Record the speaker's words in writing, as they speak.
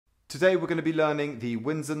Today we're going to be learning the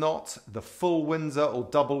Windsor knot, the full Windsor or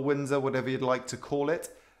double Windsor, whatever you'd like to call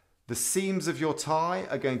it. The seams of your tie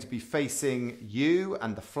are going to be facing you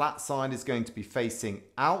and the flat side is going to be facing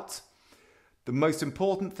out. The most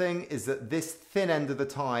important thing is that this thin end of the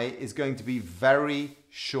tie is going to be very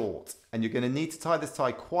short and you're going to need to tie this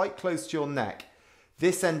tie quite close to your neck.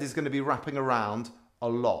 This end is going to be wrapping around a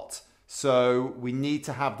lot. So we need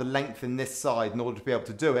to have the length in this side in order to be able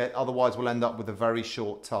to do it. Otherwise we'll end up with a very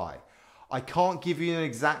short tie. I can't give you an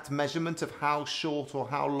exact measurement of how short or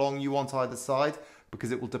how long you want either side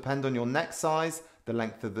because it will depend on your neck size, the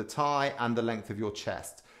length of the tie and the length of your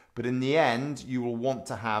chest. But in the end, you will want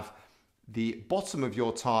to have the bottom of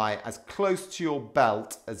your tie as close to your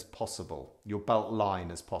belt as possible, your belt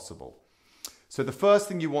line as possible. So the first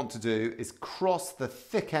thing you want to do is cross the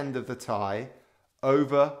thick end of the tie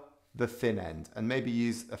over the thin end and maybe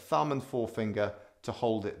use a thumb and forefinger to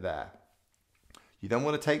hold it there. You then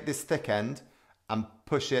want to take this thick end and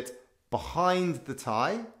push it behind the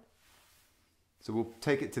tie. So we'll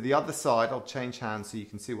take it to the other side. I'll change hands so you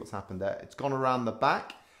can see what's happened there. It's gone around the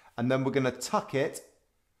back and then we're going to tuck it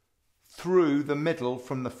through the middle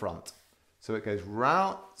from the front. So it goes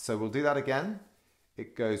round. So we'll do that again.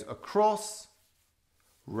 It goes across,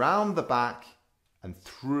 round the back and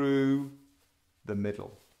through the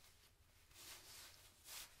middle.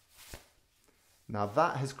 Now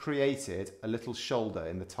that has created a little shoulder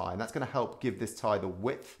in the tie and that's going to help give this tie the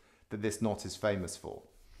width that this knot is famous for.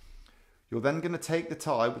 You're then going to take the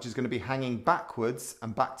tie, which is going to be hanging backwards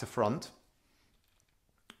and back to front.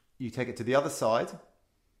 You take it to the other side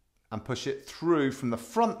and push it through from the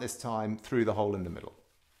front this time through the hole in the middle.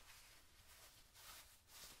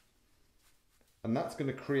 And that's going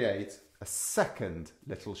to create a second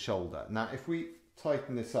little shoulder. Now if we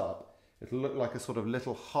tighten this up, it'll look like a sort of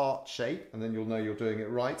little heart shape and then you'll know you're doing it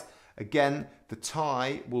right. Again, the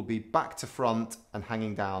tie will be back to front and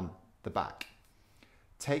hanging down the back.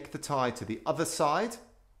 Take the tie to the other side,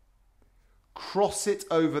 cross it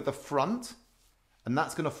over the front, and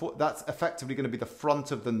that's effectively going to be the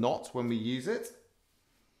front of the knot when we use it.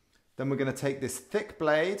 Then we're going to take this thick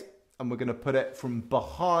blade and we're going to put it from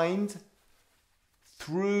behind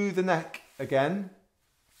through the neck again,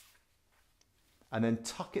 and then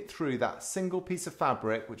tuck it through that single piece of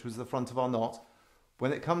fabric, which was the front of our knot.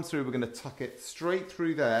 When it comes through, we're going to tuck it straight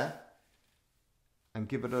through there and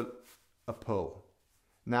give it a pull.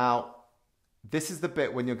 Now, this is the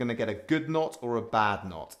bit when you're going to get a good knot or a bad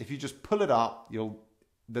knot. If you just pull it up,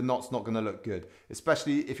 the knot's not going to look good,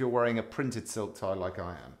 especially if you're wearing a printed silk tie like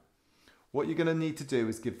I am. What you're going to need to do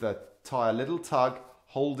is give the tie a little tug,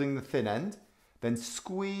 holding the thin end, then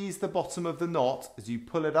squeeze the bottom of the knot as you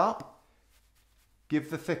pull it up. Give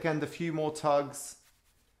the thick end a few more tugs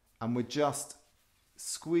and we're just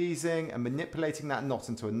squeezing and manipulating that knot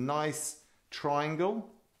into a nice triangle.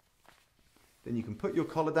 Then you can put your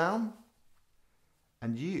collar down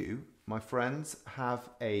and you, my friends, have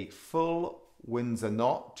a full Windsor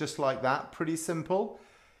knot just like that. Pretty simple.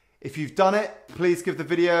 If you've done it, please give the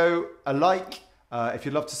video a like. If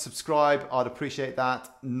you'd love to subscribe, I'd appreciate that.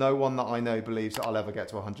 No one that I know believes that I'll ever get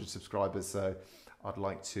to 100 subscribers, so I'd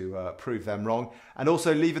like to prove them wrong. And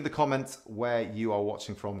also leave in the comments where you are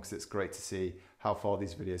watching from because it's great to see how far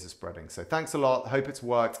these videos are spreading. So thanks a lot. Hope it's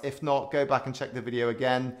worked. If not, go back and check the video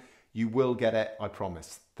again. You will get it, I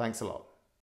promise. Thanks a lot.